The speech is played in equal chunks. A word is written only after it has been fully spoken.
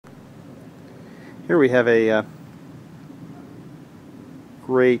Here we have a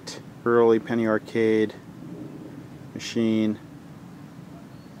great early penny arcade machine.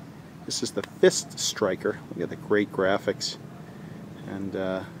 This is the Fist Striker. Look at the great graphics and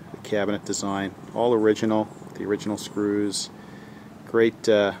the cabinet design. All original, the original screws. Great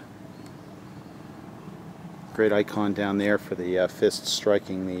great icon down there for the fist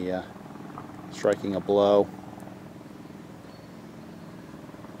striking a blow.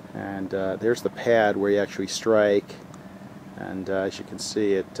 And there's the pad where you actually strike, and as you can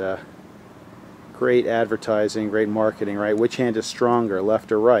see, it great advertising, great marketing, right? Which hand is stronger,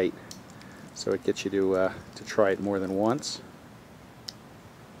 left or right? So it gets you to try it more than once.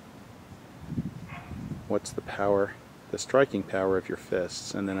 What's the power, the striking power of your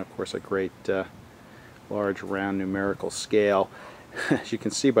fists? And then of course a great large round numerical scale. As you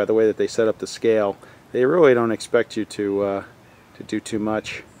can see by the way that they set up the scale, they really don't expect you to do too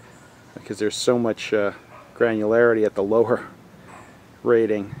much, because there's so much granularity at the lower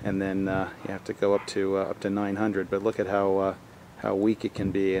rating, and then you have to go up to 900. But look at how weak it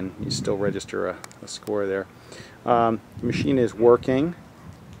can be, and you still register a score there. The machine is working.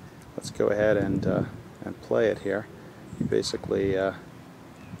 Let's go ahead and play it here. You basically, when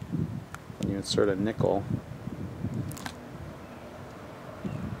you insert a nickel,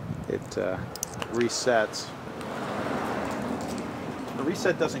 it resets. The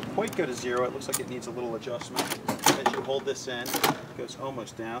reset doesn't quite go to 0. It looks like it needs a little adjustment. As you hold this in, it goes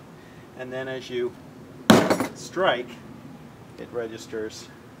almost down. And then as you strike, it registers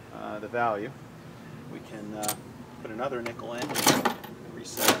the value. We can put another nickel in,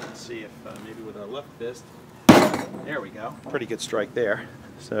 reset, and see if maybe with our left fist. There we go. Pretty good strike there.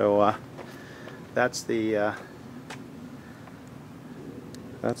 So that's the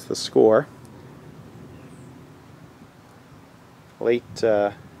score. Late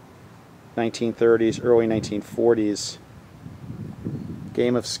 1930s, early 1940s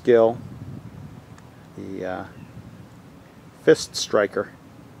game of skill. The Fist Striker,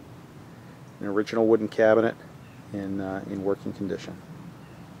 an original wooden cabinet in working condition.